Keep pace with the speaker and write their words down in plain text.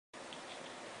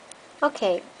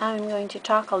Okay, I'm going to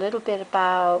talk a little bit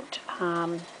about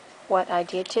what I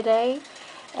did today,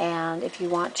 and if you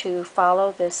want to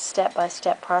follow this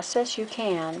step-by-step process, you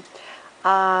can.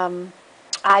 Um,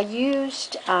 I'm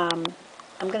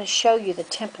going to show you the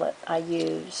template I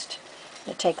used. I'm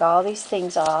going to take all these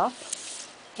things off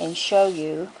and show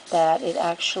you that it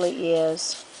actually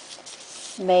is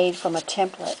made from a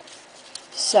template.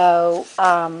 So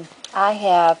I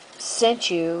have sent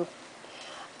you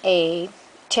a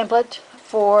template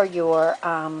for your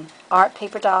art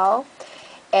paper doll,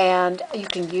 and you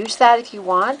can use that if you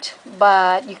want,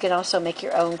 but you can also make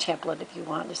your own template if you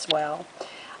want as well.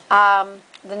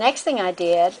 The next thing I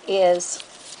did is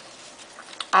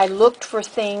I looked for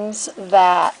things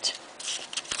that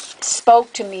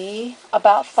spoke to me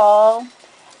about fall.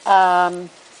 Um,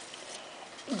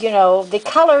 the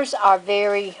colors are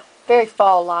very, very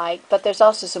fall-like, but there's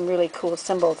also some really cool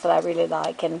symbols that I really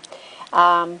like. And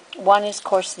one is, of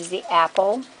course, is the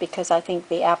apple, because I think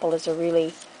the apple is a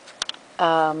really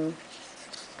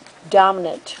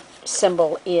dominant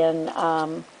symbol in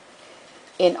autumn.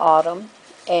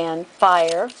 And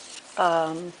fire.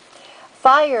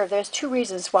 Fire, there's two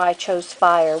reasons why I chose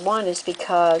fire. One is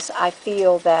because I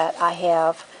feel that I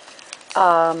have,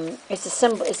 it's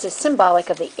a symbolic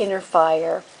of the inner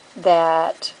fire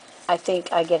that I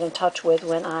think I get in touch with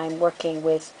when I'm working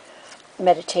with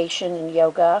meditation and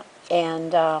yoga.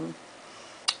 And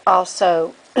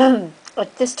also,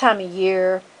 at this time of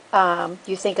year,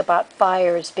 you think about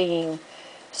fire as being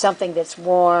something that's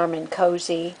warm and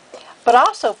cozy. But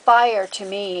also fire to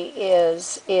me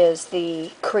is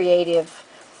the creative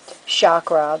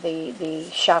chakra, the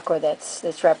chakra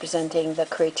that's representing the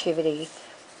creativity,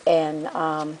 and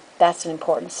that's an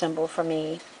important symbol for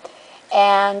me.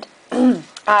 And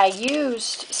I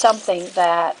used something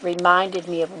that reminded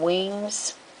me of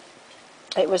wings.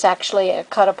 It was actually a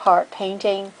cut-apart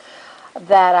painting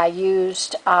that I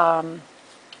used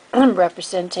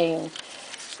representing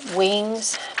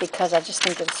wings, because I just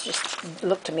think it's just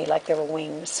looked to me like there were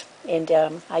wings, and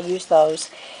I used those,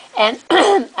 and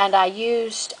and I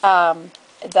used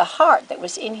the heart that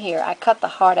was in here. I cut the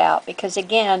heart out because,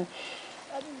 again,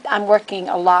 I'm working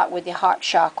a lot with the heart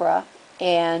chakra,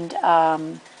 and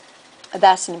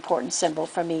that's an important symbol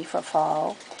for me for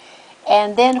fall.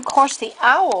 And then, of course, the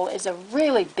owl is a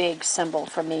really big symbol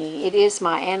for me. It is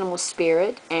my animal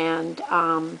spirit, and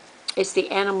it's the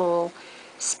animal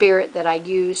spirit that I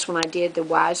used when I did the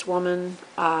wise woman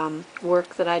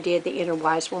work that I did, the inner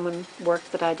wise woman work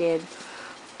that I did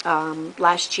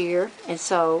last year. And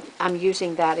so I'm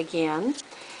using that again.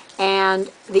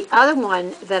 And the other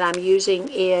one that I'm using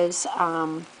is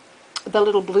the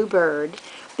little bluebird,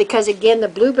 because, again, the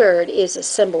bluebird is a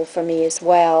symbol for me as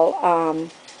well.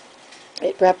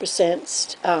 It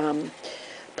represents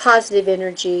positive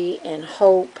energy and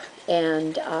hope,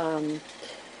 and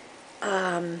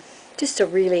just a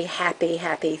really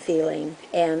happy feeling.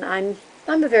 And I'm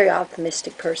a very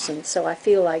optimistic person, so I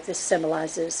feel like this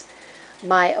symbolizes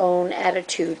my own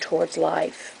attitude towards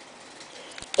life.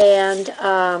 And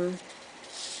I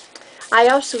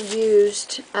also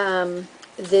used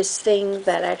this thing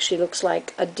that actually looks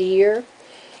like a deer,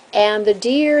 and the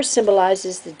deer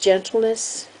symbolizes the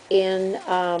gentleness in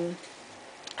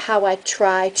how I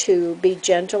try to be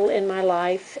gentle in my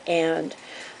life, and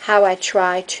how I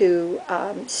try to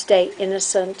stay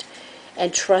innocent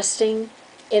and trusting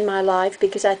in my life,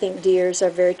 because I think deers are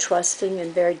very trusting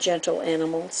and very gentle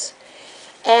animals.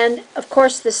 And, of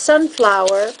course, the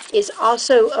sunflower is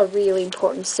also a really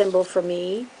important symbol for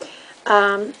me.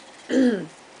 Um,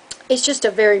 it's just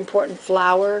a very important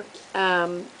flower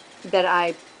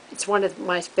it's one of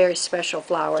my very special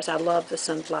flowers. I love the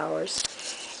sunflowers.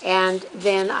 And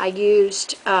then I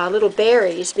used little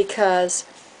berries, because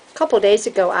a couple of days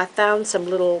ago I found some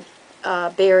little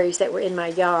berries that were in my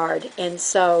yard, and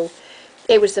so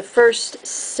it was the first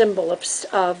symbol of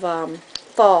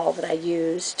fall that I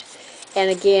used. And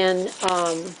again,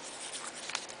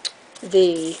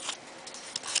 the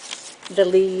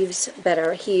leaves that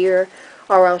are here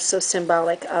are also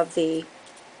symbolic of the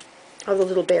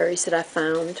little berries that I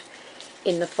found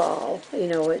in the fall.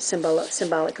 It's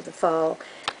symbolic of the fall.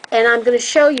 And I'm going to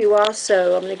show you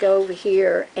also, I'm going to go over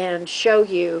here and show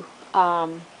you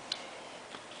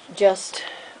just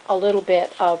a little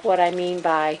bit of what I mean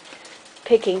by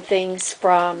picking things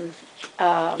from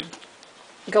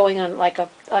going on like a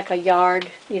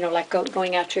yard, like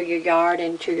going out to your yard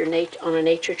and to your on a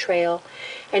nature trail,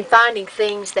 and finding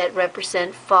things that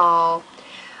represent fall.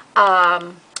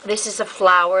 This is a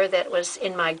flower that was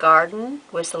in my garden,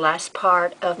 was the last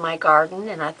part of my garden,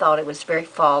 and I thought it was very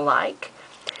fall-like.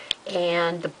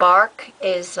 And the bark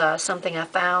is something I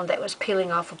found that was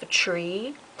peeling off of a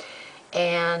tree.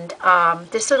 And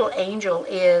this little angel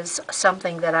is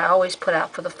something that I always put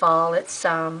out for the fall. It's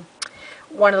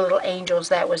one of the little angels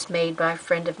that was made by a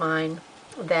friend of mine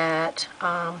that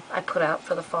I put out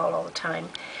for the fall all the time.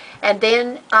 And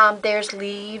then there's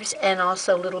leaves and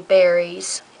also little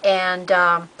berries. And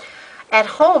at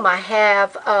home I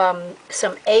have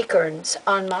some acorns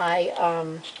on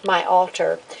my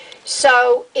altar.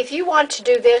 So if you want to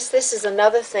do this, this is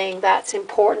another thing that's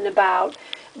important about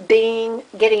getting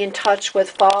in touch with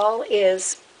fall,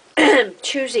 is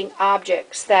choosing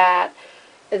objects that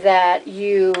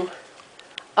you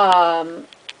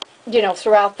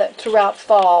throughout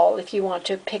fall, if you want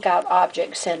to pick out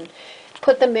objects and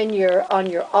put them on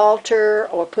your altar,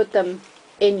 or put them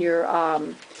in your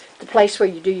the place where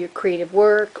you do your creative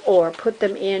work, or put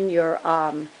them in your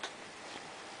on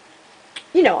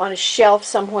a shelf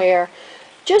somewhere,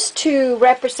 just to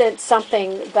represent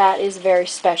something that is very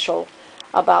special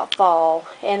about fall.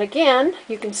 And again,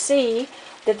 you can see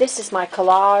that this is my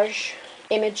collage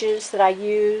images that I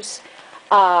use.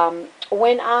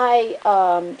 When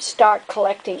I start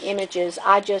collecting images,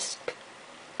 I just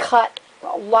cut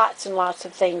lots and lots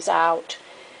of things out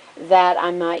that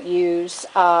I might use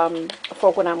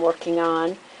for what I'm working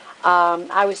on.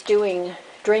 I was doing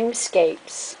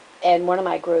dreamscapes in one of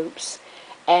my groups,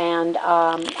 and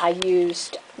I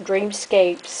used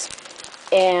dreamscapes,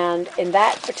 and in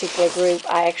that particular group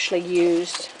I actually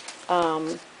used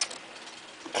kind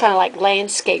of like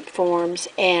landscape forms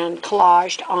and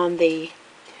collaged on the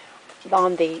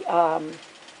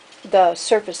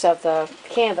surface of the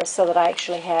canvas, so that I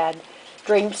actually had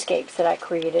dreamscapes that I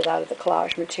created out of the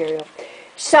collage material.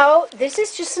 So this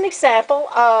is just an example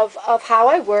of how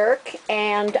I work,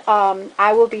 and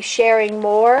I will be sharing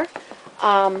more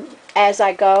as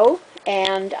I go,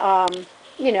 and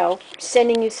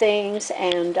sending you things,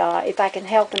 and if I can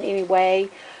help in any way,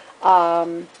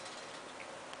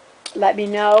 let me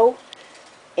know,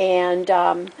 and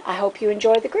I hope you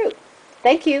enjoy the group.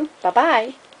 Thank you.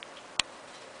 Bye-bye.